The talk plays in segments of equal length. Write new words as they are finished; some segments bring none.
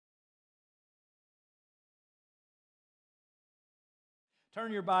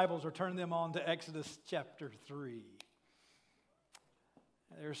Turn your Bibles or turn them on to Exodus chapter 3.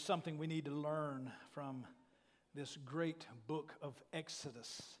 There's something we need to learn from this great book of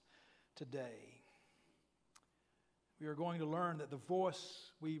Exodus today. We are going to learn that the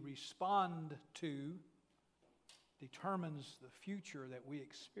voice we respond to determines the future that we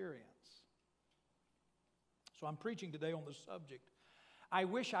experience. So I'm preaching today on the subject, I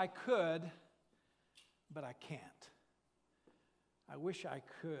wish I could, but I can't. I wish I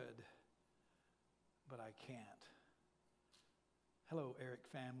could, but I can't. Hello, Eric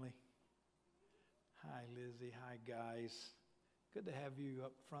family. Hi, Lizzie. Hi, guys. Good to have you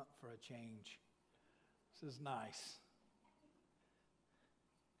up front for a change. This is nice.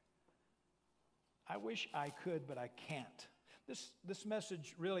 I wish I could, but I can't. This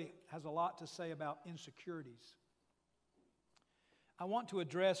message really has a lot to say about insecurities. I want to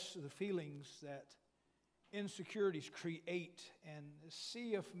address the feelings that insecurities create and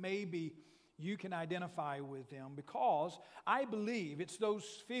see if maybe you can identify with them, because I believe it's those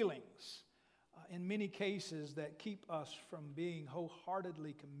feelings in many cases that keep us from being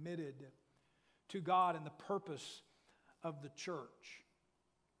wholeheartedly committed to God and the purpose of the church.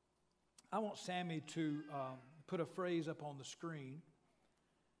 I want Sammy to put a phrase up on the screen,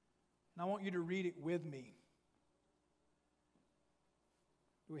 and I want you to read it with me.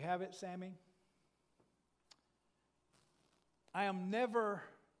 Do we have it, Sammy? I am never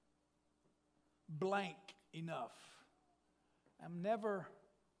blank enough. I'm never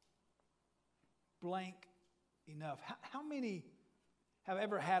blank enough. How many have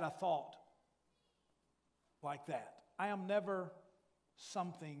ever had a thought like that? I am never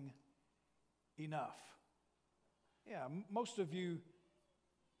something enough. Yeah, most of you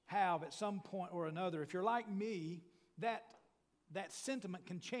have at some point or another. If you're like me, that sentiment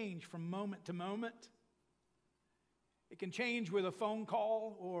can change from moment to moment. It can change with a phone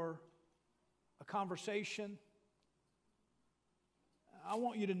call or a conversation. I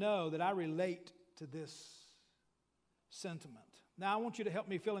want you to know that I relate to this sentiment. Now, I want you to help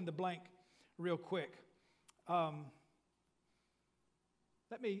me fill in the blank real quick. Let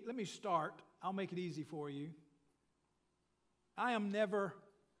me start. I'll make it easy for you. I am never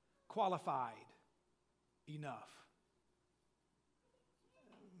qualified enough.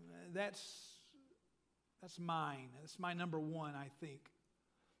 That's mine. That's my number one, I think.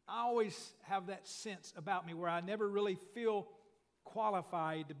 I always have that sense about me where I never really feel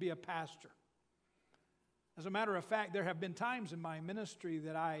qualified to be a pastor. As a matter of fact, there have been times in my ministry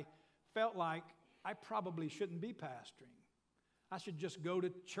that I felt like I probably shouldn't be pastoring. I should just go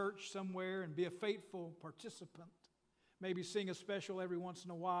to church somewhere and be a faithful participant, maybe sing a special every once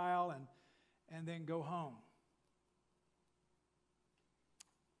in a while and then go home.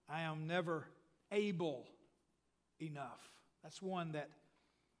 I am never able enough. That's one that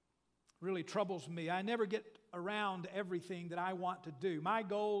really troubles me. I never get around to everything that I want to do. My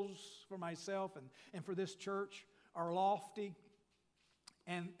goals for myself and for this church are lofty,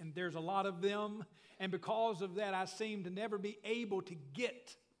 and there's a lot of them. And because of that, I seem to never be able to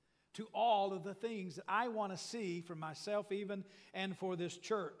get to all of the things that I want to see for myself even and for this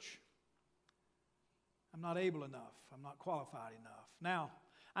church. I'm not able enough. I'm not qualified enough. Now,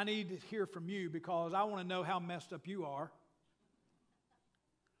 I need to hear from you because I want to know how messed up you are.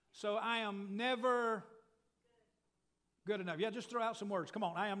 So I am never good enough. Yeah, just throw out some words. Come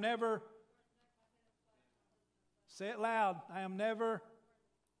on. I am never. Say it loud. I am never.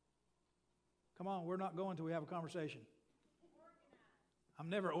 Come on, we're not going till we have a conversation. I'm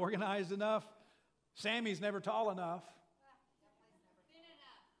never organized enough. Sammy's never tall enough.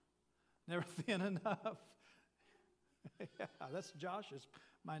 Never thin enough. Yeah, that's Josh's,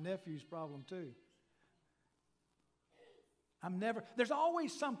 my nephew's problem too. There's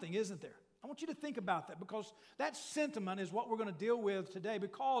always something, isn't there? I want you to think about that, because that sentiment is what we're going to deal with today,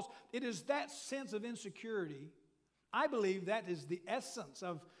 because it is that sense of insecurity. I believe that is the essence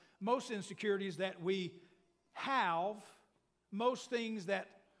of most insecurities that we have, most things that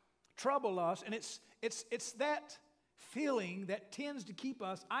trouble us, and it's that feeling that tends to keep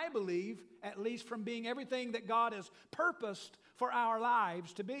us, I believe, at least from being everything that God has purposed for our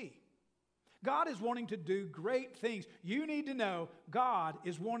lives to be. God is wanting to do great things. You need to know God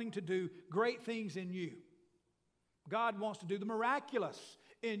is wanting to do great things in you. God wants to do the miraculous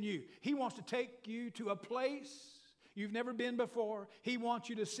in you. He wants to take you to a place you've never been before. He wants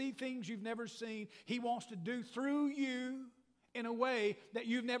you to see things you've never seen. He wants to do through you in a way that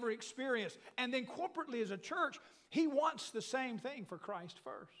you've never experienced. And then corporately as a church, He wants the same thing for Christ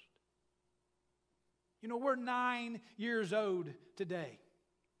first. You know, we're 9 years old today.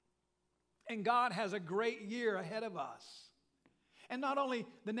 And God has a great year ahead of us. And not only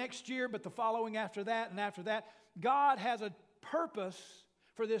the next year, but the following after that and after that. God has a purpose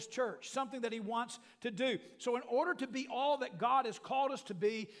for this church, something that He wants to do. So in order to be all that God has called us to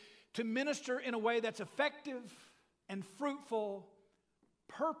be, to minister in a way that's effective and fruitful,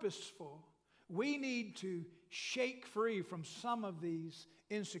 purposeful, we need to shake free from some of these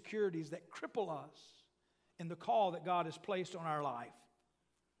insecurities that cripple us in the call that God has placed on our life.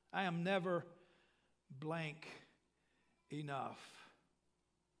 I am never blank enough.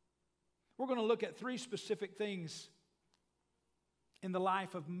 We're going to look at 3 specific things in the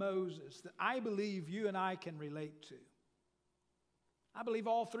life of Moses that I believe you and I can relate to. I believe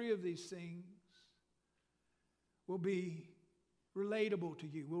all 3 of these things will be relatable to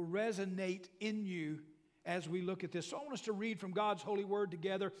you, will resonate in you as we look at this. So I want us to read from God's holy word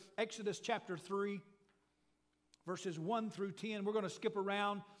together. Exodus chapter 3, verses 1 through 10. We're going to skip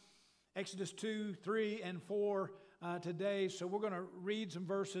around Exodus 2, 3, and 4 today. So we're going to read some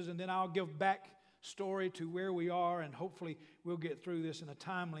verses, and then I'll give back story to where we are, and hopefully we'll get through this in a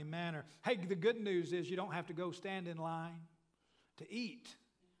timely manner. Hey, the good news is you don't have to go stand in line to eat.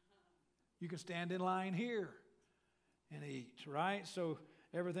 You can stand in line here and eat, right? So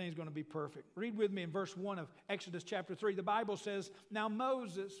everything's going to be perfect. Read with me in verse 1 of Exodus chapter 3. The Bible says, "Now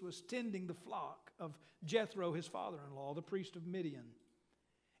Moses was tending the flock of Jethro, his father-in-law, the priest of Midian.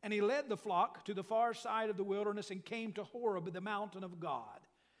 And he led the flock to the far side of the wilderness and came to Horeb, the mountain of God.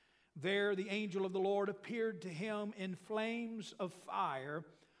 There the angel of the Lord appeared to him in flames of fire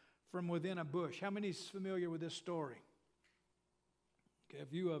from within a bush." How many is familiar with this story? Okay, a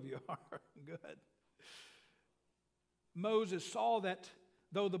few of you are. Good. Moses saw that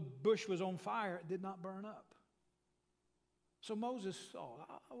though the bush was on fire, it did not burn up. So Moses saw,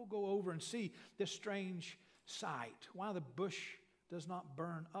 I will go over and see this strange sight, why the bush does not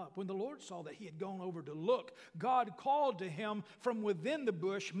burn up. When the Lord saw that he had gone over to look, God called to him from within the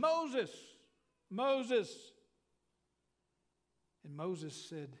bush, "Moses, Moses." And Moses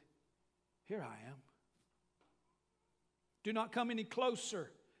said, "Here I am." "Do not come any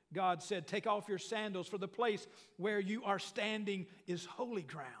closer," God said. "Take off your sandals, for the place where you are standing is holy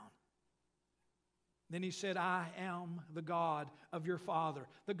ground." Then he said, "I am the God of your father,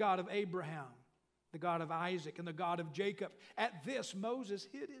 the God of Abraham, the God of Isaac, and the God of Jacob." At this, Moses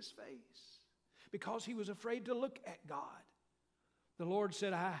hid his face because he was afraid to look at God. The Lord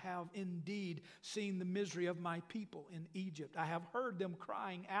said, "I have indeed seen the misery of my people in Egypt. I have heard them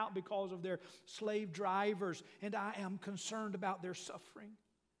crying out because of their slave drivers, and I am concerned about their suffering.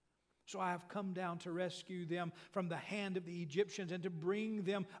 So I have come down to rescue them from the hand of the Egyptians and to bring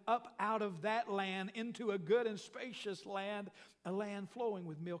them up out of that land into a good and spacious land, a land flowing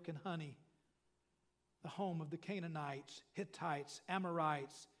with milk and honey, the home of the Canaanites, Hittites,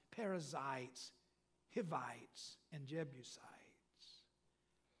 Amorites, Perizzites, Hivites, and Jebusites.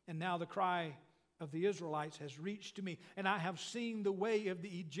 And now the cry of the Israelites has reached to me, and I have seen the way of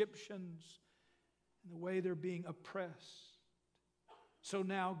the Egyptians and the way they're being oppressed. So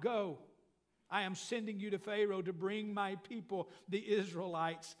now go. I am sending you to Pharaoh to bring my people, the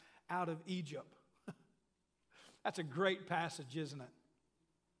Israelites, out of Egypt." That's a great passage, isn't it?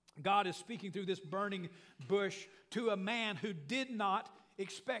 God is speaking through this burning bush to a man who did not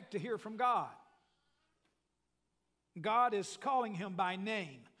expect to hear from God. God is calling him by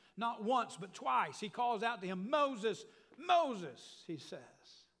name. Not once, but twice. He calls out to him, "Moses, Moses," he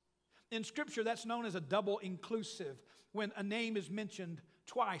says. In Scripture, that's known as a double inclusive. When a name is mentioned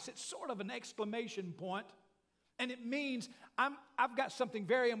twice, it's sort of an exclamation point. And it means, I've got something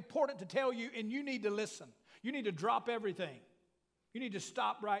very important to tell you, and you need to listen. You need to drop everything. You need to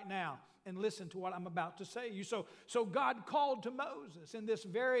stop right now and listen to what I'm about to say to you. So God called to Moses in this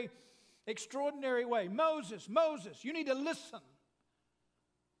very extraordinary way. "Moses, Moses, you need to listen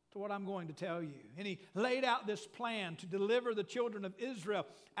to what I'm going to tell you." And he laid out this plan to deliver the children of Israel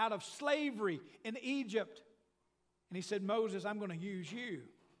out of slavery in Egypt. And he said, "Moses, I'm going to use you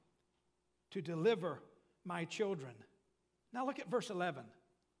to deliver my children." Now look at verse 11.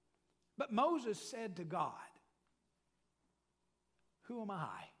 "But Moses said to God, 'Who am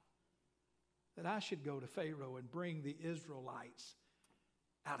I that I should go to Pharaoh and bring the Israelites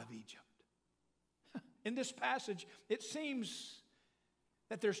out of Egypt?'" In this passage, it seems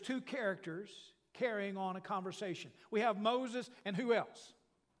that there's 2 characters carrying on a conversation. We have Moses and who else?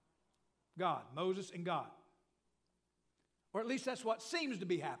 God. Moses and God. Or at least that's what seems to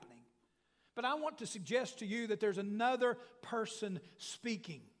be happening. But I want to suggest to you that there's another person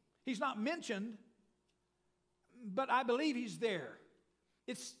speaking. He's not mentioned, but I believe he's there.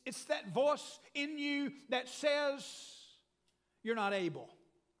 It's that voice in you that says, "You're not able.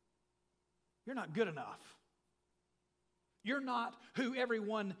 You're not good enough. You're not who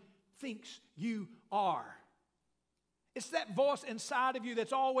everyone thinks you are. It's that voice inside of you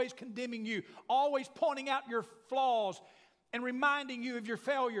that's always condemning you, always pointing out your flaws and reminding you of your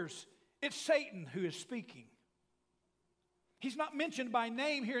failures. It's Satan who is speaking. He's not mentioned by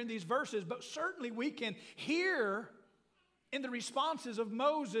name here in these verses, but certainly we can hear in the responses of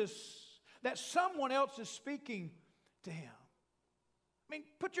Moses that someone else is speaking to him. I mean,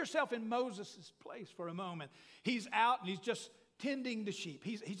 put yourself in Moses' place for a moment. He's out and he's just tending the sheep.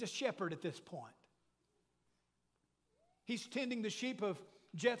 He's a shepherd at this point. He's tending the sheep of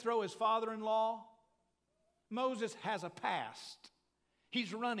Jethro, his father-in-law. Moses has a past.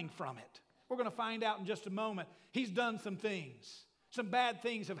 He's running from it. We're going to find out in just a moment. He's done some things. Some bad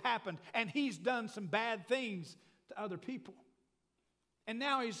things have happened, and he's done some bad things to other people. And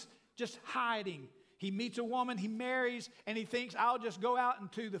now he's just hiding. He meets a woman, he marries, and he thinks, I'll just go out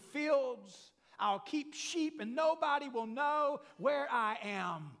into the fields. I'll keep sheep, and nobody will know where I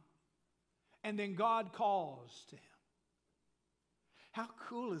am. And then God calls to him. How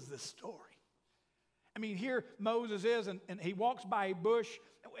cool is this story? I mean, here Moses is, and he walks by a bush.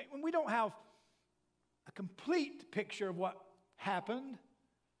 And we don't have a complete picture of what happened.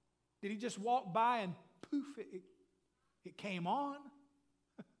 Did he just walk by and poof, it came on?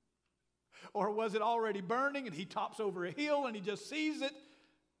 Or was it already burning and he tops over a hill and he just sees it?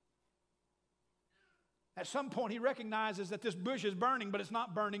 At some point he recognizes that this bush is burning, but it's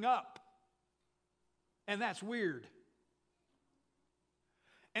not burning up. And that's weird.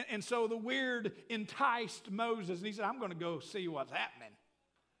 And so the weird enticed Moses, and he said, I'm going to go see what's happening.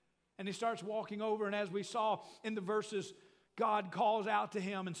 And he starts walking over, and as we saw in the verses, God calls out to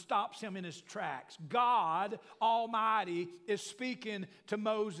him and stops him in his tracks. God Almighty is speaking to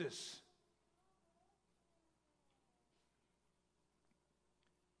Moses.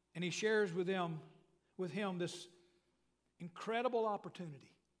 And he shares with him this incredible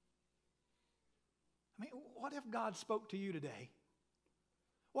opportunity. I mean, what if God spoke to you today?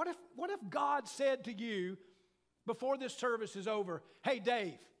 What if God said to you before this service is over, hey,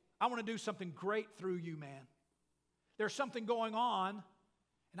 Dave, I want to do something great through you, man. There's something going on,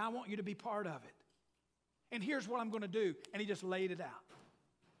 and I want you to be part of it. And here's what I'm going to do. And he just laid it out.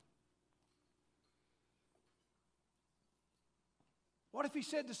 What if he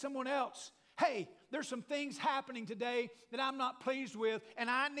said to someone else, hey, there's some things happening today that I'm not pleased with, and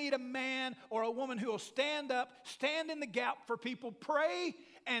I need a man or a woman who will stand up, stand in the gap for people, pray,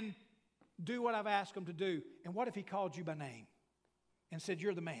 and do what I've asked them to do. And what if he called you by name and said,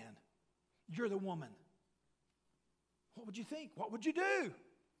 you're the man, you're the woman? What would you think? What would you do? I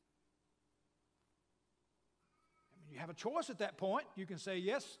mean, you have a choice at that point. You can say,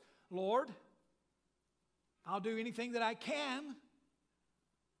 yes, Lord, I'll do anything that I can.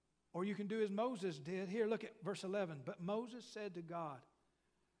 Or you can do as Moses did. Here, look at verse 11. But Moses said to God,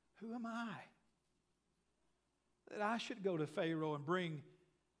 who am I that I should go to Pharaoh and bring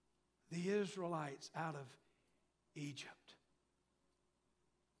the Israelites out of Egypt?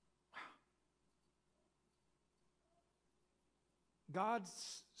 God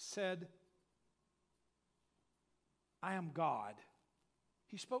said, I am God.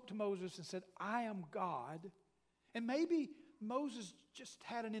 He spoke to Moses and said, I am God. And maybe Moses just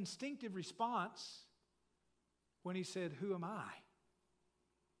had an instinctive response when he said, who am I?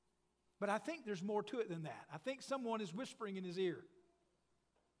 But I think there's more to it than that. I think someone is whispering in his ear.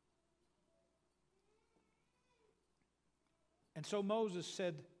 And so Moses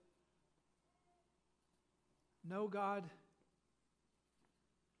said, no, God,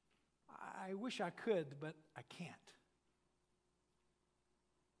 I wish I could, but I can't.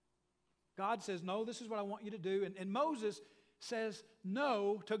 God says, no, this is what I want you to do. And Moses says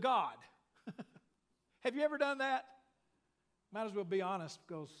no to God. Have you ever done that? Might as well be honest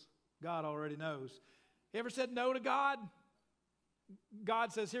because God already knows. You ever said no to God?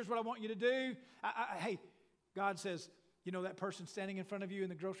 God says, here's what I want you to do. Hey, God says, you know that person standing in front of you in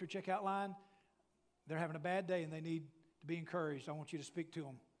the grocery checkout line? They're having a bad day and they need to be encouraged. I want you to speak to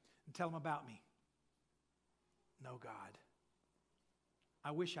them and tell them about me. No, God. I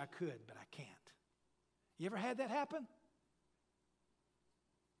wish I could, but I can't. You ever had that happen?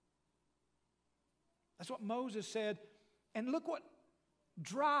 That's what Moses said. And look what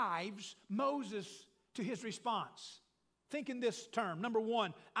drives Moses to his response. Think in this term. Number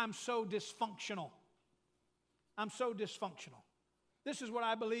one, I'm so dysfunctional. I'm so dysfunctional. This is what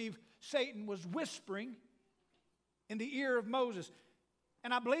I believe Satan was whispering in the ear of Moses.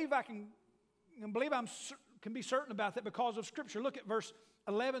 And I believe I can be certain about that because of Scripture. Look at verse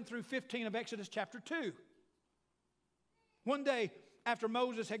 11 through 15 of Exodus chapter 2. One day after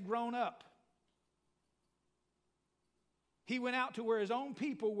Moses had grown up, he went out to where his own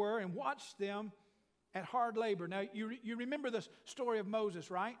people were and watched them at hard labor. Now, you remember the story of Moses,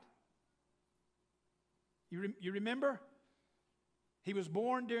 right? You remember? He was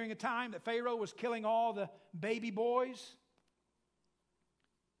born during a time that Pharaoh was killing all the baby boys.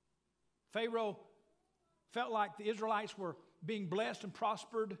 Pharaoh felt like the Israelites were being blessed and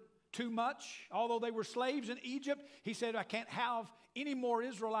prospered too much. Although they were slaves in Egypt, he said, I can't have any more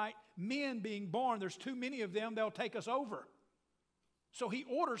Israelite men being born. There's too many of them. They'll take us over. So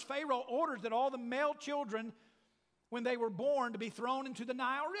Pharaoh orders that all the male children, when they were born, to be thrown into the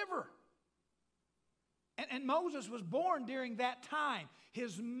Nile River. And Moses was born during that time.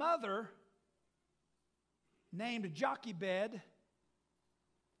 His mother, named Jochebed,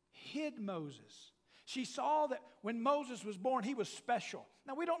 hid Moses. She saw that when Moses was born, he was special.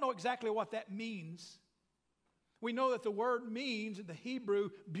 Now, we don't know exactly what that means. We know that the word means, in the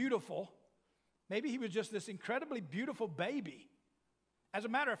Hebrew, beautiful. Maybe he was just this incredibly beautiful baby. As a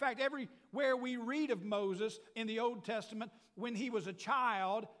matter of fact, everywhere we read of Moses in the Old Testament, when he was a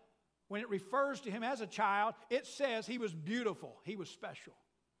child, when it refers to him as a child, it says he was beautiful. He was special.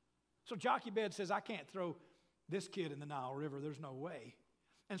 So Jochebed says, I can't throw this kid in the Nile River. There's no way.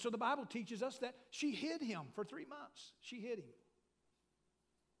 And so the Bible teaches us that she hid him for 3 months. She hid him.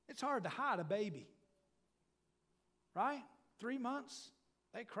 It's hard to hide a baby. Right? 3 months.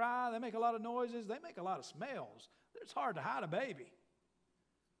 They cry. They make a lot of noises. They make a lot of smells. It's hard to hide a baby.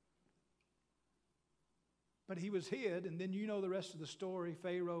 But he was hid, and then you know the rest of the story.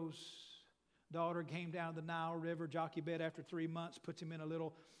 Pharaoh's daughter came down to the Nile River. Jochebed, after 3 months, puts him in a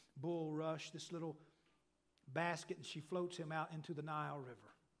little bulrush, this little basket, and she floats him out into the Nile River.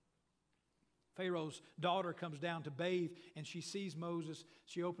 Pharaoh's daughter comes down to bathe, and she sees Moses.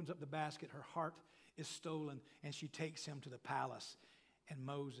 She opens up the basket. Her heart is stolen, and she takes him to the palace, and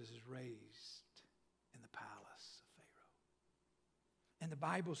Moses is raised in the palace. And the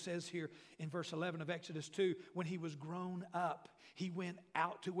Bible says here in verse 11 of Exodus 2, when he was grown up, he went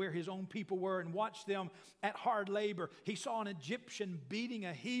out to where his own people were and watched them at hard labor. He saw an Egyptian beating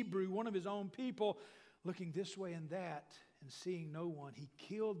a Hebrew, one of his own people. Looking this way and that and seeing no one, he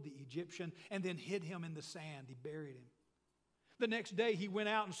killed the Egyptian and then hid him in the sand. He buried him. The next day he went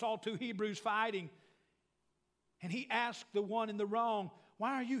out and saw 2 Hebrews fighting. And he asked the one in the wrong,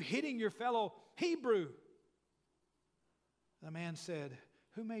 why are you hitting your fellow Hebrew? The man said,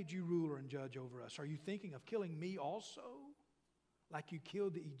 who made you ruler and judge over us? Are you thinking of killing me also, like you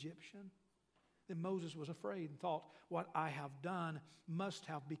killed the Egyptian? Then Moses was afraid and thought, what I have done must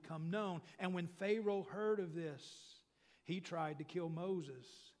have become known. And when Pharaoh heard of this, he tried to kill Moses.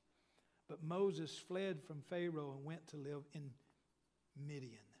 But Moses fled from Pharaoh and went to live in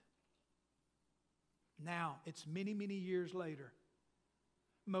Midian. Now, it's many, many years later.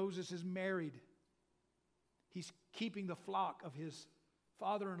 Moses is married. He's keeping the flock of his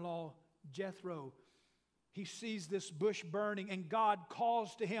father-in-law, Jethro. He sees this bush burning, and God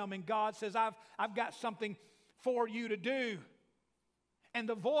calls to him, and God says, I've got something for you to do. And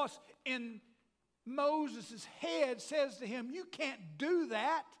the voice in Moses' head says to him, you can't do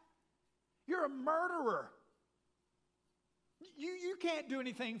that. You're a murderer. You can't do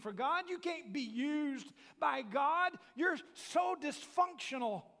anything for God. You can't be used by God. You're so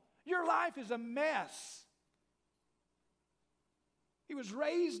dysfunctional. Your life is a mess. He was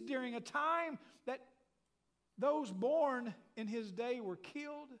raised during a time that those born in his day were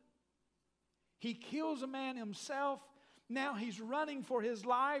killed. He kills a man himself. Now he's running for his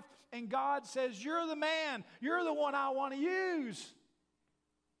life, and God says, you're the man. You're the one I want to use.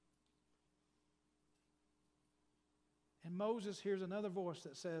 And Moses hears another voice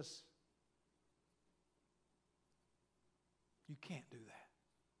that says, you can't do that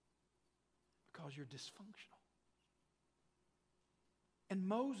because you're dysfunctional. And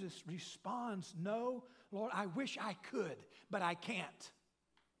Moses responds, no, Lord, I wish I could, but I can't.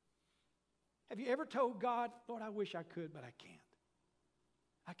 Have you ever told God, Lord, I wish I could, but I can't?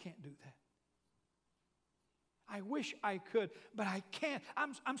 I can't do that. I wish I could, but I can't.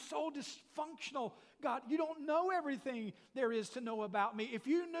 I'm so dysfunctional. God, you don't know everything there is to know about me. If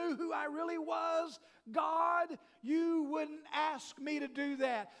you knew who I really was, God, you wouldn't ask me to do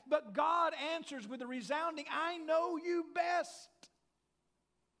that. But God answers with a resounding, I know you best.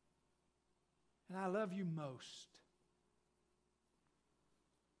 And I love you most.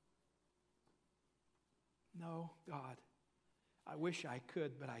 No, God, I wish I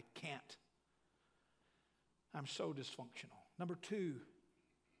could, but I can't. I'm so dysfunctional. Number 2,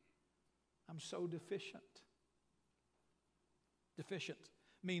 I'm so deficient. Deficient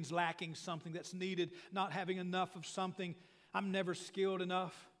means lacking something that's needed, not having enough of something. I'm never skilled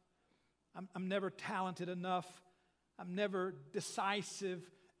enough. I'm never talented enough. I'm never decisive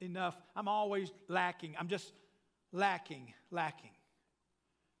enough. I'm always lacking. I'm just lacking.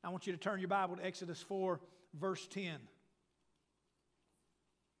 I want you to turn your Bible to Exodus 4, verse 10.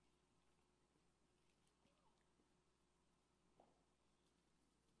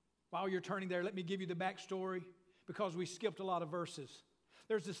 While you're turning there, let me give you the backstory because we skipped a lot of verses.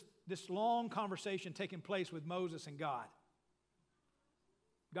 There's this long conversation taking place with Moses and God.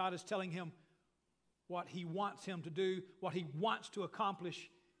 God is telling him what he wants him to do, what he wants to accomplish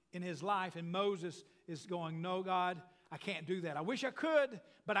in his life. And Moses is going, no, God, I can't do that. I wish I could,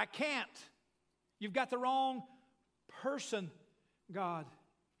 but I can't. You've got the wrong person, God.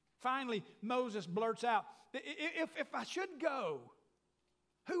 Finally, Moses blurts out, if I should go,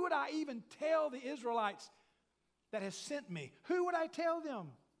 who would I even tell the Israelites that has sent me? Who would I tell them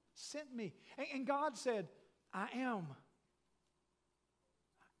sent me? And God said, I am.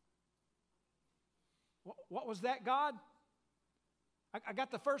 What was that, God? I got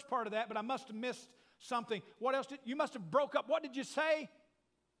the first part of that, but I must have missed something. What else you must have broke up. What did you say?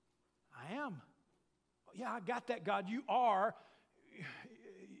 I am. Yeah, I got that, God. You are.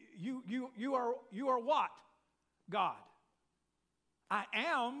 You are what? God. I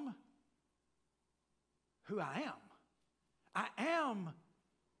am who I am. I am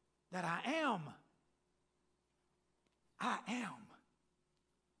that I am. I am.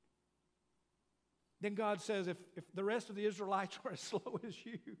 Then God says, if the rest of the Israelites are as slow as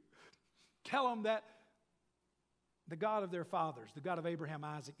you, tell them that the God of their fathers, the God of Abraham,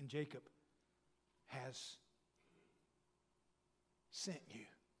 Isaac, and Jacob, has sent you.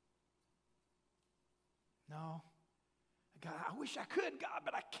 No. God, I wish I could, God,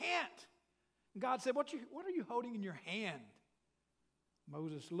 but I can't. And God said, what are you holding in your hand?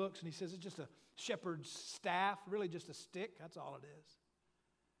 Moses looks and he says, it's just a shepherd's staff, really just a stick. That's all it is.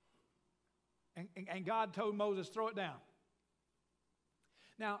 And God told Moses, throw it down.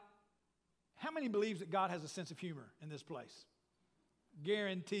 Now, how many believes that God has a sense of humor in this place?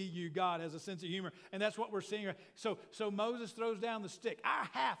 Guarantee you God has a sense of humor. And that's what we're seeing. So Moses throws down the stick. I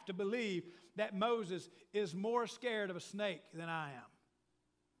have to believe that Moses is more scared of a snake than I am.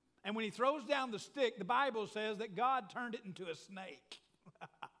 And when he throws down the stick, the Bible says that God turned it into a snake.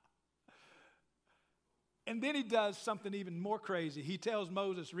 And then he does something even more crazy. He tells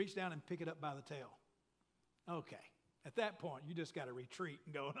Moses, reach down and pick it up by the tail. Okay. At that point, you just got to retreat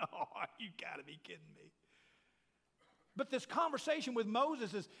and go, oh, you got to be kidding me. But this conversation with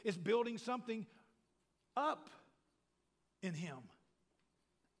Moses is building something up in him.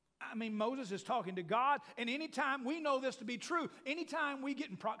 I mean, Moses is talking to God, and anytime we know this to be true, anytime we get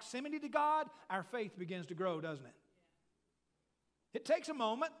in proximity to God, our faith begins to grow, doesn't it? It takes a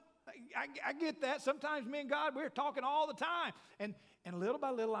moment. I get that. Sometimes me and God, we're talking all the time, and little by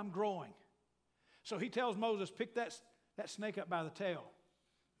little, I'm growing. So he tells Moses, pick that snake up by the tail.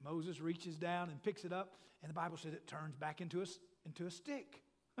 Moses reaches down and picks it up, and the Bible says it turns back into a stick.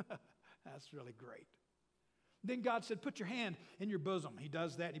 That's really great. Then God said, put your hand in your bosom. He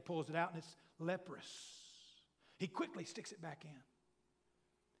does that. He pulls it out, and it's leprous. He quickly sticks it back in.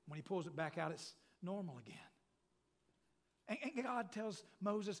 When he pulls it back out, it's normal again. And God tells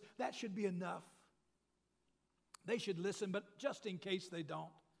Moses, that should be enough. They should listen, but just in case they don't,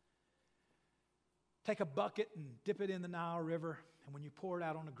 take a bucket and dip it in the Nile River, and when you pour it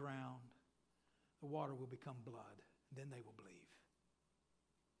out on the ground, the water will become blood. Then they will believe.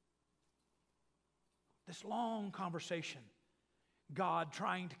 This long conversation, God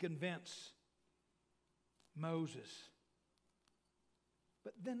trying to convince Moses.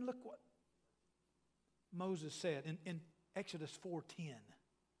 But then look what Moses said in Exodus 4:10.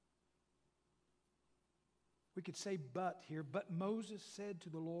 We could say but here, but Moses said to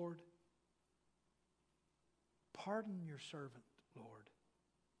the Lord, pardon your servant, Lord.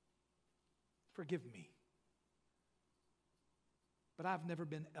 Forgive me. But I've never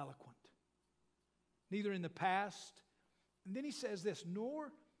been eloquent, neither in the past. And then he says this,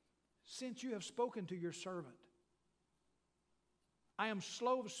 nor since you have spoken to your servant. I am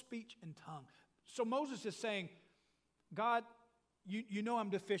slow of speech and tongue. So Moses is saying, God, you know I'm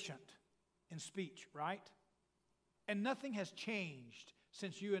deficient in speech, right? And nothing has changed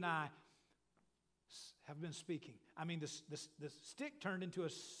since you and I have been speaking. I mean, the stick turned into a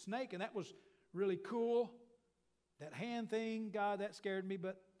snake, and that was really cool. That hand thing, God, that scared me,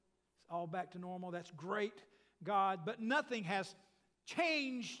 but it's all back to normal. That's great, God. But nothing has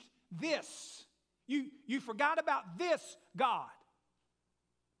changed this. You forgot about this, God.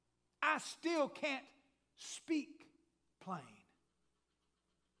 I still can't speak plain.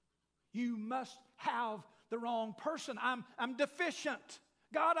 You must have the wrong person. I'm deficient.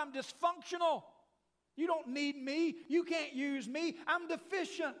 God, I'm dysfunctional. You don't need me. You can't use me. I'm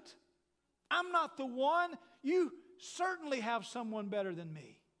deficient. I'm not the one. You certainly have someone better than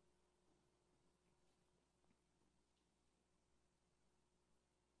me.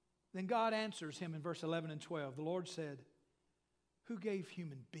 Then God answers him in verse 11 and 12. The Lord said, who gave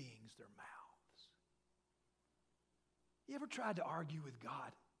human beings their mouths? You ever tried to argue with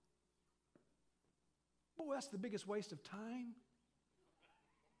God? Boy, that's the biggest waste of time.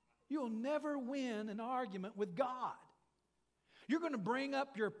 You'll never win an argument with God. You're going to bring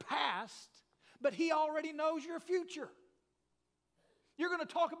up your past, but He already knows your future. You're going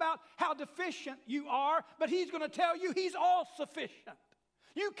to talk about how deficient you are, but He's going to tell you He's all sufficient.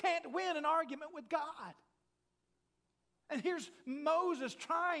 You can't win an argument with God. And here's Moses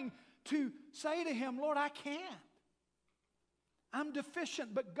trying to say to him, Lord, I can't. I'm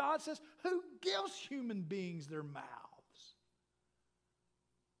deficient. But God says, who gives human beings their mouths?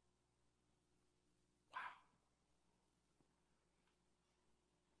 Wow.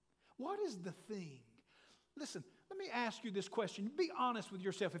 What is the thing? Listen, let me ask you this question. Be honest with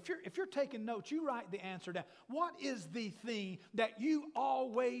yourself. If you're taking notes, you write the answer down. What is the thing that you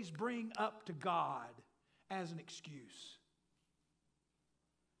always bring up to God as an excuse?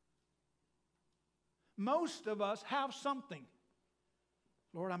 Most of us have something.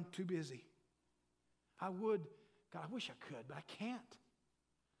 Lord, I'm too busy. God, I wish I could, but I can't.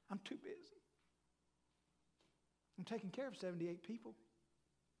 I'm too busy. I'm taking care of 78 people.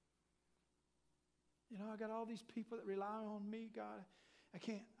 You know, I got all these people that rely on me. God, I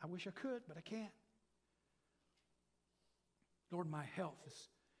can't. I wish I could, but I can't. Lord, my health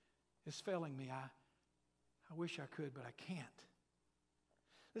is failing me. I wish I could, but I can't.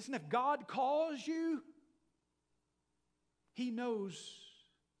 Listen, if God calls you, He knows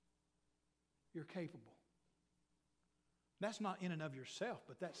you're capable. That's not in and of yourself,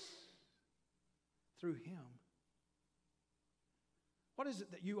 but that's through Him. What is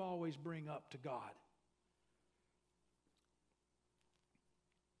it that you always bring up to God?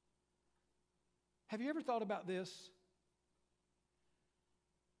 Have you ever thought about this?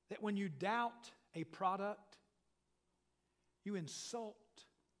 That when you doubt a product, you insult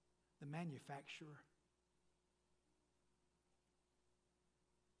the manufacturer.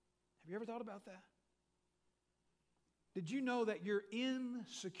 Have you ever thought about that? Did you know that your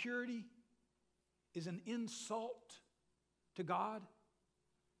insecurity is an insult to God?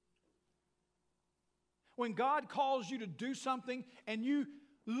 When God calls you to do something and you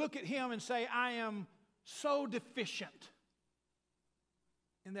look at Him and say, I am so deficient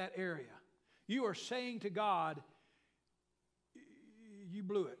in that area, you are saying to God, you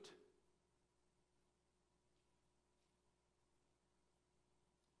blew it.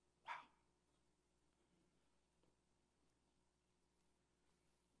 Wow.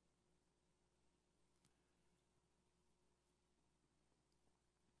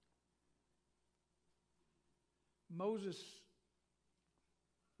 Moses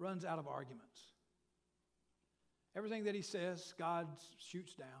runs out of arguments. Everything that he says, God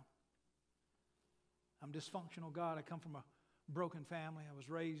shoots down. I'm dysfunctional, God. I come from a broken family. I was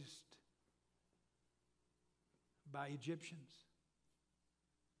raised by Egyptians.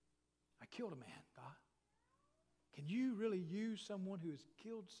 I killed a man, God. Can you really use someone who has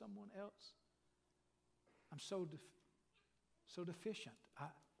killed someone else? I'm so deficient.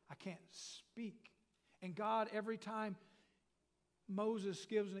 I can't speak. And God, every time Moses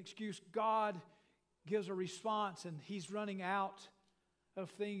gives an excuse, God gives a response, and he's running out of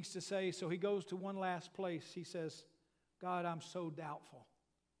things to say. So he goes to one last place. He says, God, I'm so doubtful.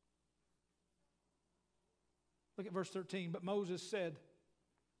 Look at verse 13. But Moses said,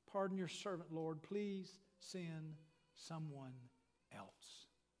 pardon your servant, Lord. Please send someone else.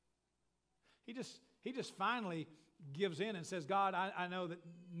 He just finally gives in and says, God, I know that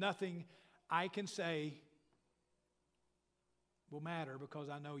nothing I can say will matter because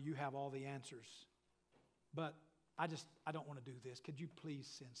I know you have all the answers. But I don't want to do this. Could you please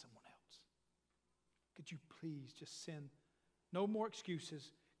send someone else? Could you please just send, no more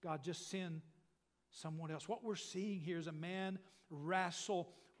excuses. God, just send someone else. What we're seeing here is a man wrestle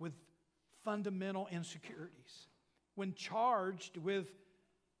with fundamental insecurities. When charged with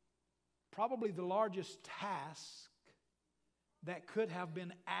probably the largest task that could have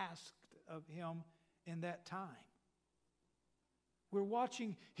been asked of him in that time. We're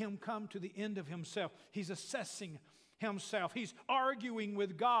watching him come to the end of himself. He's assessing himself. He's arguing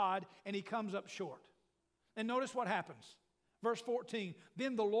with God, and he comes up short. And notice what happens. Verse 14,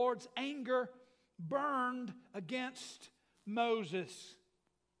 then the Lord's anger burned against Moses.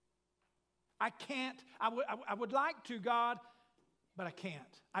 I can't. I would like to, God, but I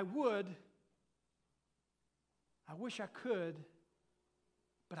can't. I would, I wish I could,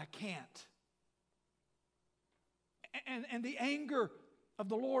 but I can't. And the anger of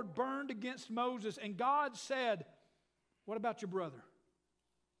the Lord burned against Moses, and God said, what about your brother?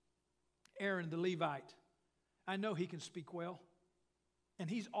 Aaron the Levite. I know he can speak well, and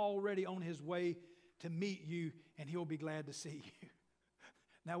he's already on his way to meet you, and he'll be glad to see you.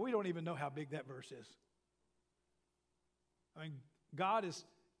 Now, we don't even know how big that verse is. I mean, God has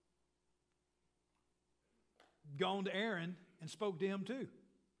gone to Aaron and spoke to him too.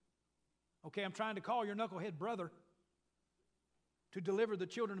 Okay, I'm trying to call your knucklehead brother to deliver the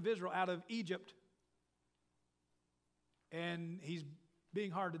children of Israel out of Egypt. And he's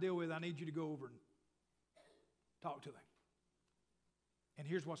being hard to deal with. I need you to go over and talk to him. And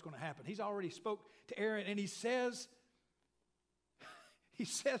here's what's going to happen. He's already spoke to Aaron, and he says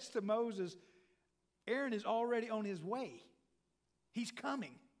to Moses, Aaron is already on his way. He's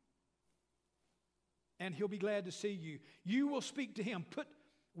coming. And he'll be glad to see you. You will speak to him. Put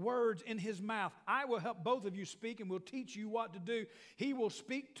words in his mouth. I will help both of you speak and will teach you what to do. He will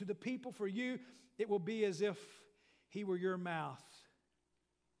speak to the people for you. It will be as if he were your mouth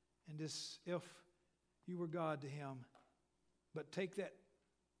and as if you were God to him. But take that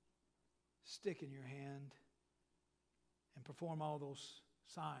stick in your hand and perform all those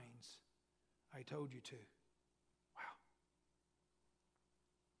signs I told you to. Wow.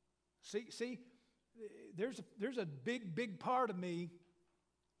 See, there's a big part of me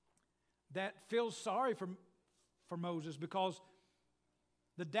that feels sorry for Moses, because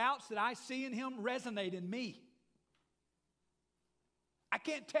the doubts that I see in him resonate in me. I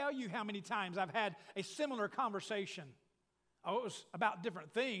can't tell you how many times I've had a similar conversation. Oh, it was about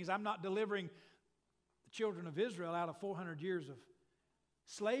different things. I'm not delivering the children of Israel out of 400 years of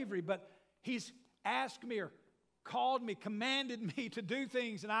slavery, but he's asked me or called me, commanded me to do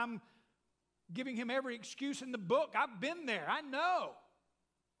things, and I'm giving him every excuse in the book. I've been there. I know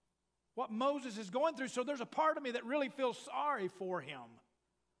what Moses is going through, so there's a part of me that really feels sorry for him.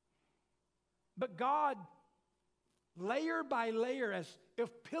 But God, layer by layer, as if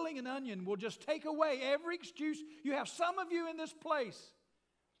peeling an onion, will just take away every excuse you have. Some of you in this place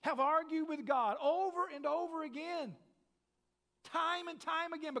have argued with God over and over again, time and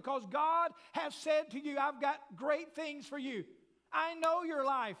time again, because God has said to you, I've got great things for you. I know your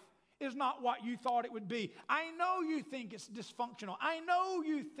life is not what you thought it would be. I know you think it's dysfunctional. I know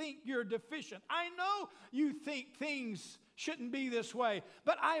you think you're deficient. I know you think things shouldn't be this way.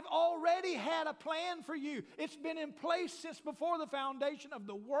 But I've already had a plan for you. It's been in place since before the foundation of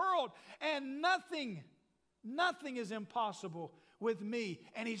the world. And nothing is impossible with me.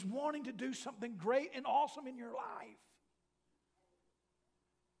 And he's wanting to do something great and awesome in your life.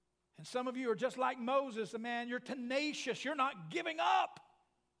 And some of you are just like Moses, man. You're tenacious. You're not giving up.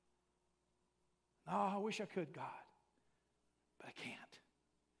 Oh, I wish I could, God, but I can't.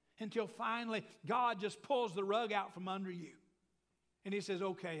 Until finally, God just pulls the rug out from under you. And he says,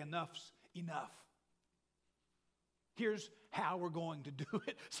 okay, enough's enough. Here's how we're going to do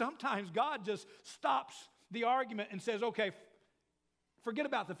it. Sometimes God just stops the argument and says, okay, forget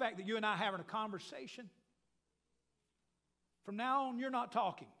about the fact that you and I are having a conversation. From now on, you're not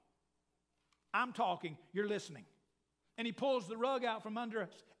talking. I'm talking, you're listening. And he pulls the rug out from under us.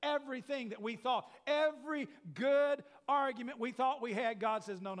 Everything that we thought, every good argument we thought we had, God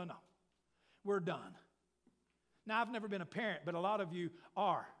says, no. We're done. Now, I've never been a parent, but a lot of you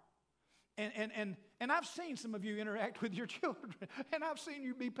are. And I've seen some of you interact with your children. And I've seen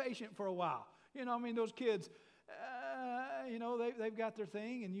you be patient for a while. You know, I mean, those kids, they've got their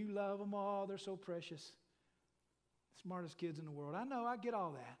thing, and you love them all. They're so precious. Smartest kids in the world. I know, I get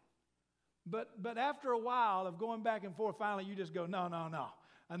all that. But after a while of going back and forth, finally you just go, no.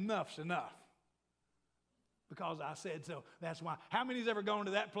 Enough's enough. Because I said so, that's why. How many's ever gone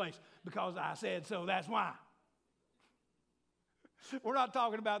to that place? Because I said so, that's why. We're not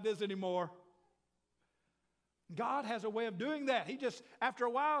talking about this anymore. God has a way of doing that. He just, after a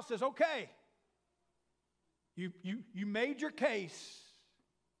while, says, okay, you made your case.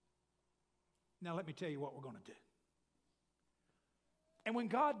 Now let me tell you what we're going to do. And when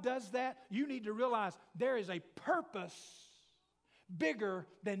God does that, you need to realize there is a purpose bigger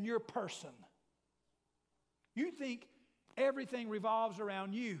than your person. You think everything revolves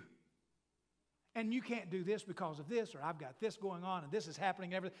around you. And you can't do this because of this, or I've got this going on, and this is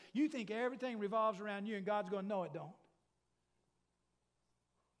happening. Everything. You think everything revolves around you, and God's going, no, it don't.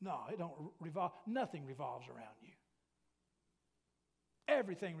 No, it don't revolve. Nothing revolves around you.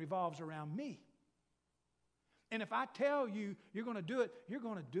 Everything revolves around me. And if I tell you you're going to do it, you're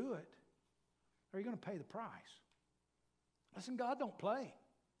going to do it. Or you're going to pay the price. Listen, God don't play.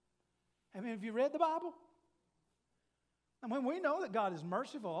 I mean, have you read the Bible? I mean, we know that God is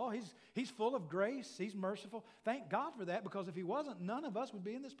merciful. Oh, he's full of grace. He's merciful. Thank God for that, because if He wasn't, none of us would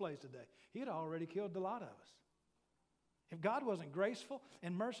be in this place today. He had already killed a lot of us. If God wasn't graceful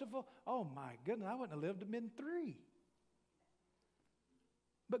and merciful, oh my goodness, I wouldn't have lived to mid-3.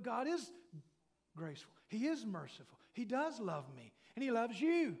 But God is graceful. He is merciful. He does love me, and He loves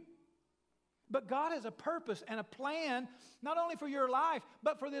you. But God has a purpose and a plan, not only for your life,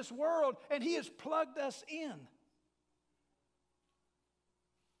 but for this world, and He has plugged us in.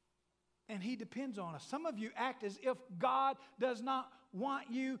 And He depends on us. Some of you act as if God does not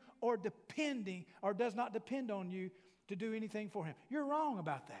want you or does not depend on you to do anything for Him. You're wrong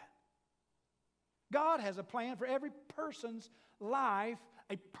about that. God has a plan for every person's life,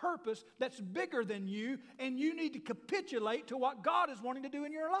 a purpose that's bigger than you, and you need to capitulate to what God is wanting to do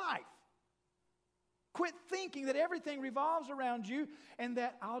in your life. Quit thinking that everything revolves around you and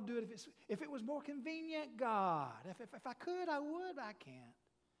that I'll do it if it was more convenient, God. If I could, I would, but I can't.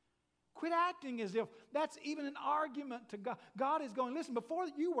 Quit acting as if that's even an argument to God. God is going, listen, before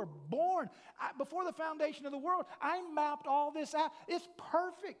you were born, before the foundation of the world, I mapped all this out. It's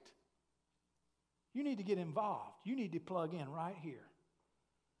perfect. You need to get involved. You need to plug in right here.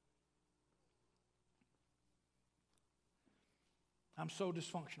 I'm so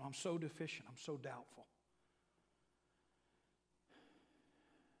dysfunctional. I'm so deficient. I'm so doubtful.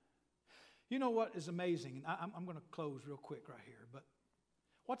 You know what is amazing? And I'm going to close real quick right here. But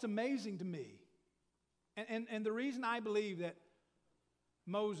what's amazing to me, and the reason I believe that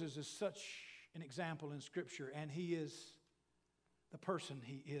Moses is such an example in Scripture, and he is the person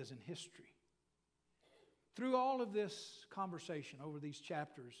he is in history. Through all of this conversation over these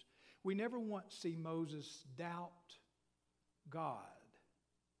chapters, we never once see Moses doubt God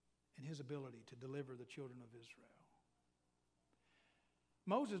and His ability to deliver the children of Israel.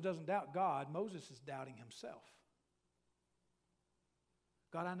 Moses doesn't doubt God. Moses is doubting himself.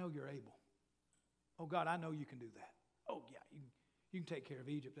 God, I know You're able. Oh, God, I know You can do that. Oh, yeah, you can take care of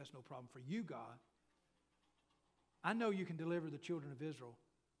Egypt. That's no problem for You, God. I know You can deliver the children of Israel,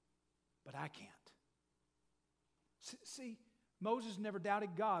 but I can't. See, Moses never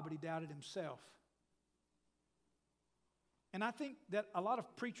doubted God, but he doubted himself. And I think that a lot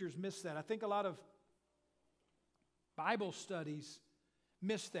of preachers miss that. I think a lot of Bible studies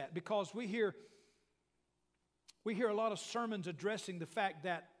miss that, because we hear a lot of sermons addressing the fact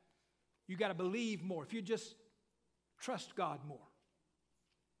that you got to believe more. If you just trust God more.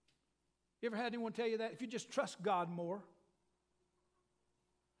 You ever had anyone tell you that? If you just trust God more.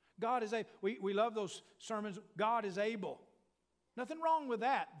 God is able. We love those sermons. God is able. Nothing wrong with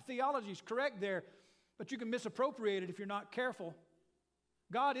that. Theology is correct there, but you can misappropriate it if you're not careful.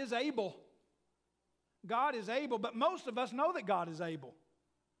 God is able. God is able, but most of us know that God is able.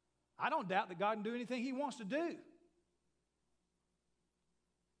 I don't doubt that God can do anything He wants to do.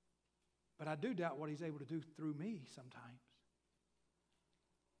 But I do doubt what He's able to do through me sometimes.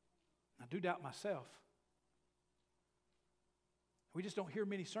 I do doubt myself. We just don't hear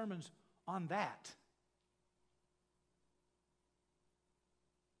many sermons on that.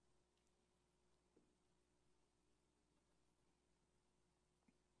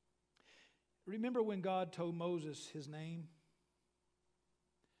 Remember when God told Moses His name?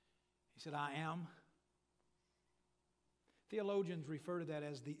 He said, I am. Theologians refer to that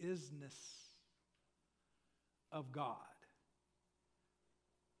as the isness of God.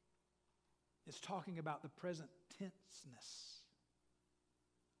 It's talking about the present tenseness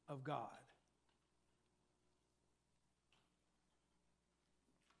of God.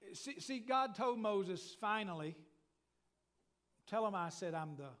 See, God told Moses finally, tell them I said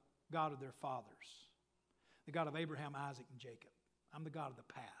I'm the God of their fathers, the God of Abraham, Isaac, and Jacob. I'm the God of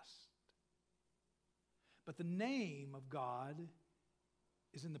the past. But the name of God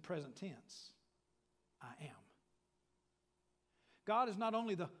is in the present tense. I am. God is not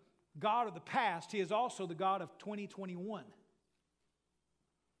only the God of the past, He is also the God of 2021.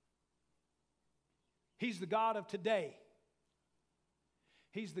 He's the God of today.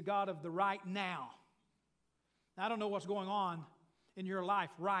 He's the God of the right now. I don't know what's going on in your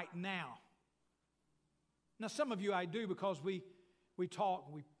life right now. Now, some of you I do, because we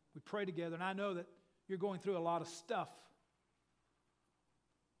talk, we pray together, and I know that you're going through a lot of stuff.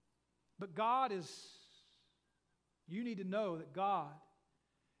 But you need to know that God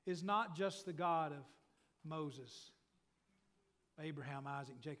is not just the God of Moses, Abraham,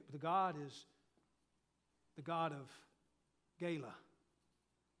 Isaac, and Jacob, but the God is the God of Gala,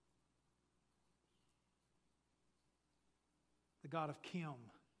 the God of Kim,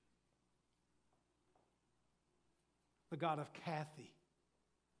 the God of Kathy,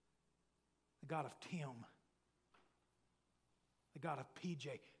 the God of Tim, the God of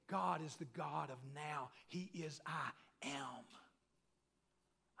PJ. God is the God of now. He is I am.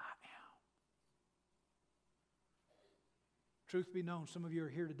 I am. Truth be known, some of you are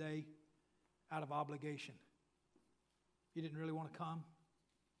here today out of obligation. You didn't really want to come.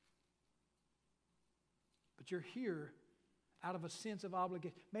 But you're here out of a sense of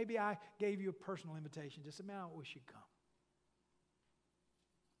obligation. Maybe I gave you a personal invitation. Just said, man, I wish you'd come.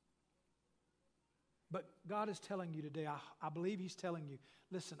 But God is telling you today, I believe He's telling you,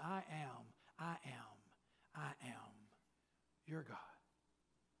 listen, I am your God.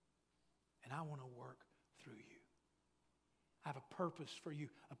 And I want to work through you. I have a purpose for you,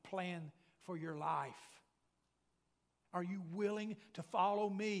 a plan for your life. Are you willing to follow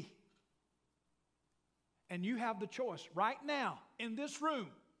me? And you have the choice right now in this room.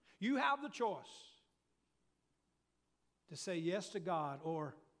 You have the choice to say yes to God,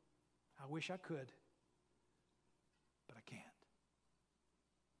 or I wish I could, but I can't.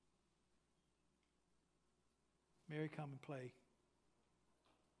 Mary, come and play. I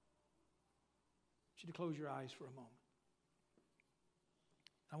want you to close your eyes for a moment.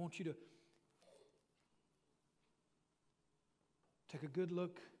 I want you to take a good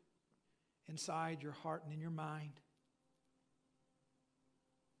look inside your heart and in your mind.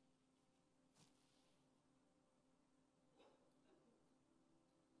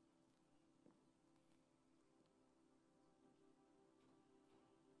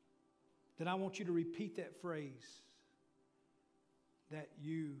 Then I want you to repeat that phrase that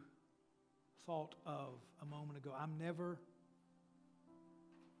you thought of a moment ago. I'm never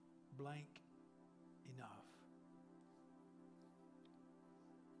blank enough.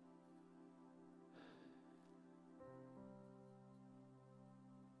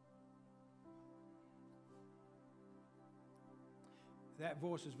 That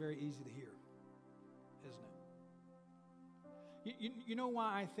voice is very easy to hear, isn't it? You know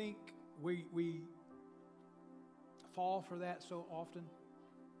why I think we fall for that so often?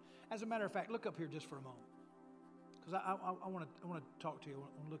 As a matter of fact, look up here just for a moment. Because I want to talk to you. I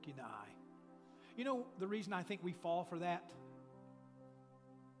want to look you in the eye. You know the reason I think we fall for that?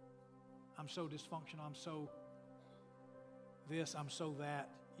 I'm so dysfunctional. I'm so this. I'm so that.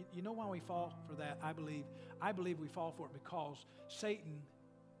 You know why we fall for that? I believe we fall for it because Satan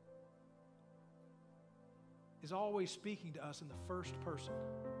is always speaking to us in the first person.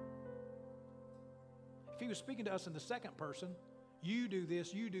 If he was speaking to us in the second person, you do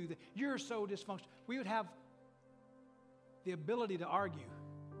this, you do that, you're so dysfunctional, we would have the ability to argue.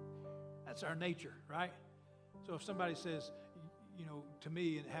 That's our nature, right? So if somebody says, you know, to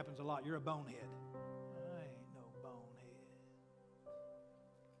me, and it happens a lot, you're a bonehead. I ain't no bonehead.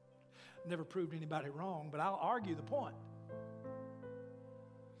 Never proved anybody wrong, but I'll argue the point.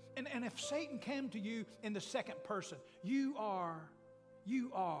 And if Satan came to you in the second person, you are,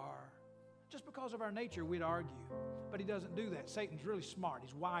 just because of our nature, we'd argue. But he doesn't do that. Satan's really smart.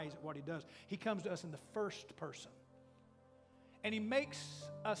 He's wise at what he does. He comes to us in the first person. And he makes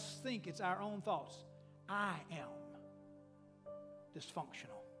us think it's our own thoughts. I am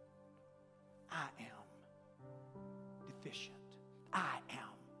dysfunctional. I am deficient. I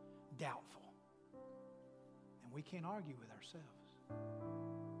am doubtful. And we can't argue with ourselves.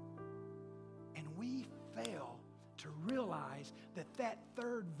 And we fail to realize that that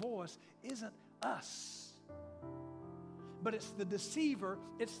third voice isn't us. But it's the deceiver,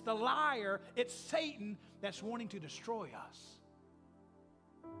 it's the liar, it's Satan that's wanting to destroy us.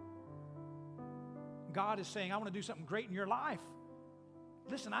 God is saying, I want to do something great in your life.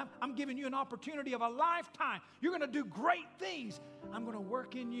 Listen, I'm giving you an opportunity of a lifetime. You're going to do great things. I'm going to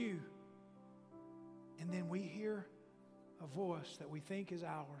work in you. And then we hear a voice that we think is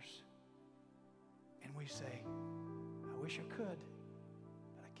ours. And we say, I wish I could,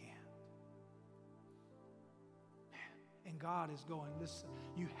 but I can't. And God is going, listen,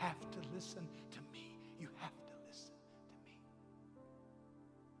 you have to listen to me. You have to listen to me.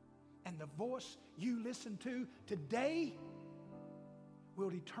 And the voice you listen to today will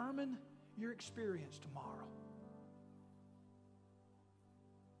determine your experience tomorrow.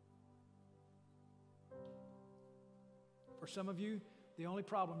 For some of you, the only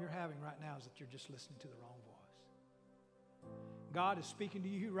problem you're having right now is that you're just listening to the wrong voice. God is speaking to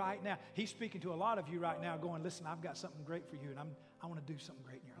you right now. He's speaking to a lot of you right now going, listen, I've got something great for you, and I want to do something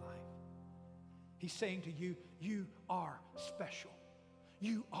great in your life. He's saying to you, you are special.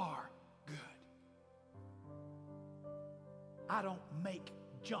 You are good. I don't make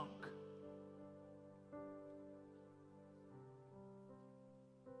junk.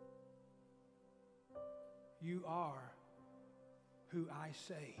 You are who I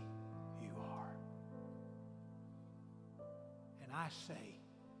say you are. And and I say,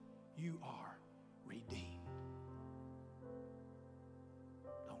 you are redeemed.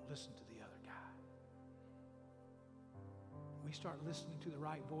 Don't listen to the other guy. When we start listening to the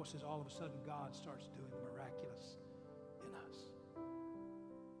right voices, all of a sudden God starts doing the miraculous in us.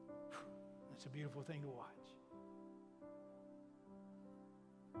 It's a beautiful thing to watch.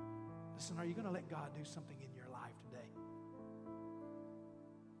 Listen, are you going to let God do something in your life today?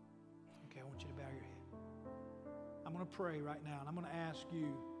 Okay, I want you to bow your head. I'm going to pray right now, and I'm going to ask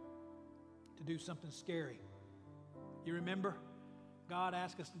you to do something scary. You remember? God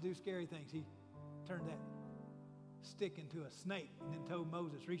asked us to do scary things. He turned that stick into a snake and then told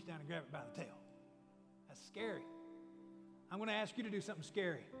Moses, reach down and grab it by the tail. That's scary. I'm going to ask you to do something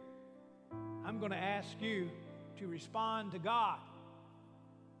scary. I'm going to ask you to respond to God.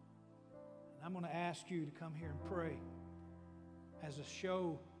 And I'm going to ask you to come here and pray as a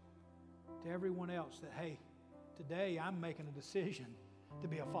show to everyone else that, hey, today I'm making a decision to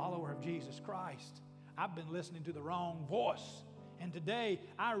be a follower of Jesus Christ. I've been listening to the wrong voice. And today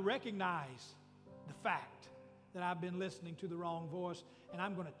I recognize the fact that I've been listening to the wrong voice, and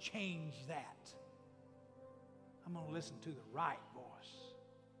I'm going to change that. I'm going to listen to the right voice.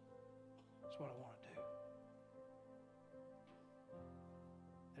 That's what I want to do.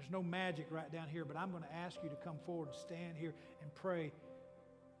 There's no magic right down here, but I'm going to ask you to come forward and stand here and pray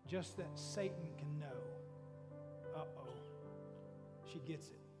just that Satan can know. Uh-oh. She gets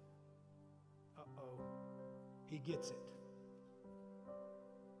it. Uh-oh. He gets it.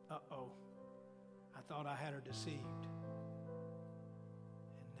 Uh-oh. I thought I had her deceived.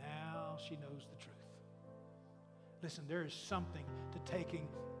 And now she knows the truth. Listen, there is something to taking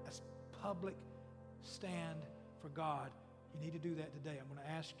a public stand for God. You need to do that today. I'm going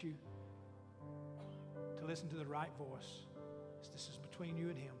to ask you to listen to the right voice. This is between you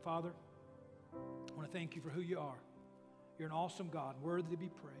and Him. Father, I want to thank you for who you are. You're an awesome God, worthy to be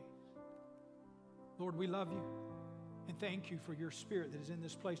praised. Lord, we love you. And thank you for your Spirit that is in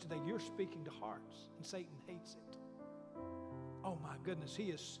this place today. You're speaking to hearts, and Satan hates it. Oh my goodness,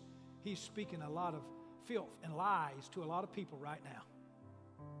 he's speaking a lot of filth and lies to a lot of people right now.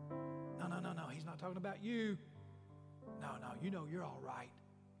 No, he's not talking about you. No, you know you're all right.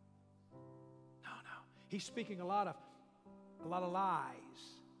 No. He's speaking a lot of lies.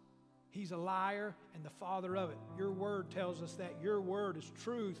 He's a liar and the father of it. Your word tells us that your word is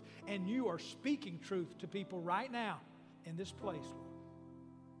truth, and you are speaking truth to people right now in this place,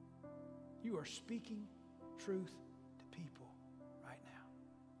 Lord. You are speaking truth to people right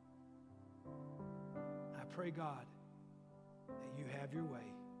now. I pray, God, that you have your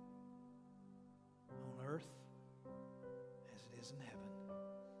way on earth as it is in heaven.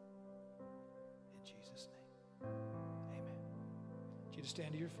 In Jesus' name, amen. I want you to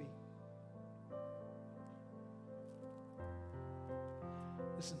stand to your feet.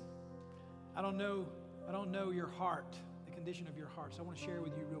 Listen, I don't know your heart, the condition of your heart. So I want to share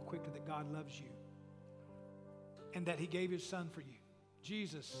with you real quickly that God loves you and that He gave His Son for you.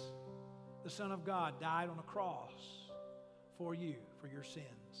 Jesus, the Son of God, died on a cross for you, for your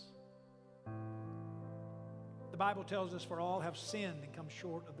sins. The Bible tells us, for all have sinned and come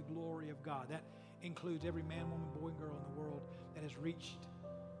short of the glory of God. That includes every man, woman, boy, and girl in the world that has reached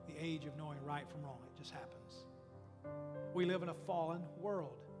the age of knowing right from wrong. It just happens. We live in a fallen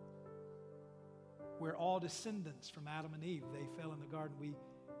world. We're all descendants from Adam and Eve. They fell in the garden. We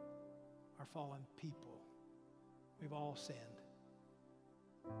are fallen people. We've all sinned.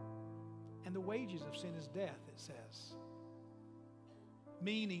 And the wages of sin is death, it says.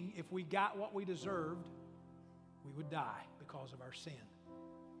 Meaning, if we got what we deserved, we would die because of our sin.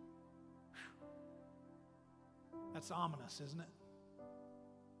 Whew. That's ominous, isn't it?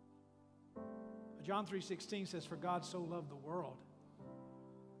 John 3:16 says, for God so loved the world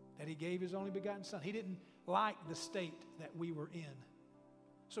that He gave His only begotten Son. He didn't like the state that we were in.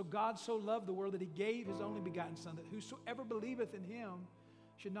 So God so loved the world that He gave His only begotten Son, that whosoever believeth in Him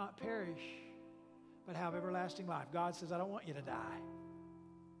should not perish, but have everlasting life. God says, I don't want you to die.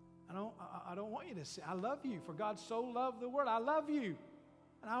 I don't want you to sin. I love you. For God so loved the world. I love you.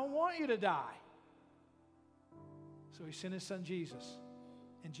 And I don't want you to die. So He sent His Son Jesus.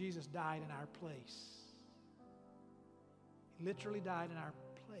 And Jesus died in our place. He literally died in our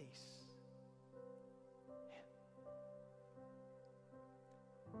place.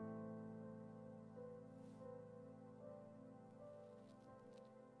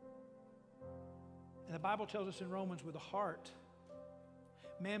 And the Bible tells us in Romans, with the heart,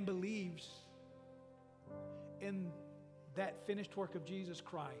 man believes in that finished work of Jesus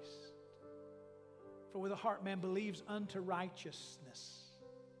Christ. For with the heart man believes unto righteousness.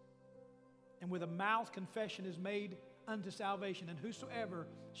 And with the mouth confession is made unto salvation, and whosoever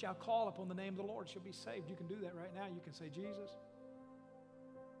shall call upon the name of the Lord shall be saved. You can do that right now. You can say, Jesus,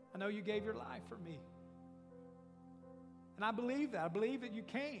 I know you gave your life for me. And I believe that. I believe that you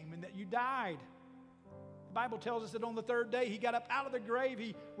came and that you died. The Bible tells us that on the third day, he got up out of the grave.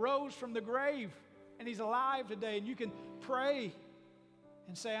 He rose from the grave, and he's alive today. And you can pray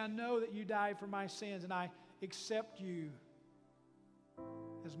and say, I know that you died for my sins, and I accept you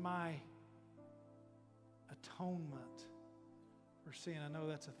as my atonement for sin. I know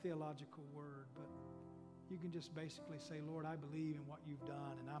that's a theological word, but you can just basically say, Lord, I believe in what you've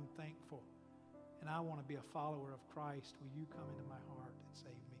done, and I'm thankful, and I want to be a follower of Christ. Will you come into my heart and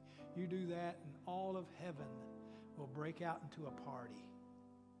save me? You do that, and all of heaven will break out into a party.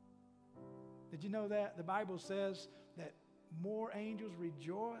 Did you know that? The Bible says that more angels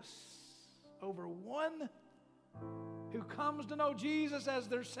rejoice over one who comes to know Jesus as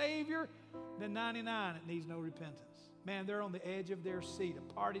their Savior than 99 that needs no repentance. Man, they're on the edge of their seat.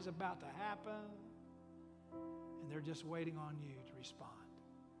 A party's about to happen, and they're just waiting on you to respond.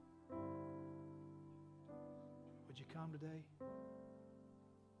 Would you come today?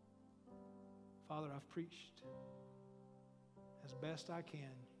 Father, I've preached as best I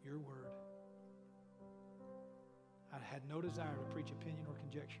can your word. I had no desire to preach opinion or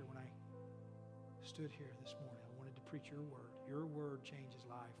conjecture when I stood here this morning. I wanted to preach your word. Your word changes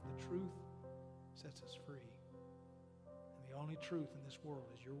life. The truth sets us free. And the only truth in this world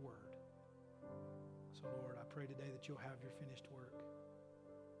is your word. So, Lord, I pray today that you'll have your finished work.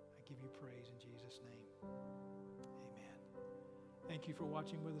 I give you praise in Jesus' name. Amen. Thank you for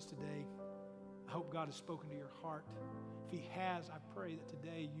watching with us today. I hope God has spoken to your heart. If he has, I pray that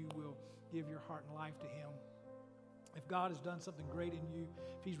today you will give your heart and life to him. If God has done something great in you,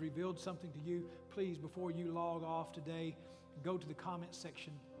 if he's revealed something to you, please, before you log off today, go to the comment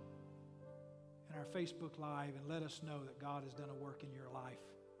section in our Facebook Live and let us know that God has done a work in your life.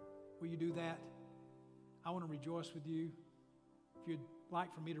 Will you do that? I want to rejoice with you. If you'd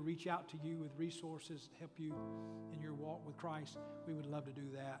like for me to reach out to you with resources to help you in your walk with Christ, we would love to do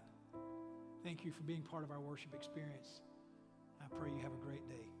that. Thank you for being part of our worship experience. I pray you have a great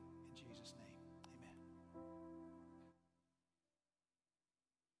day.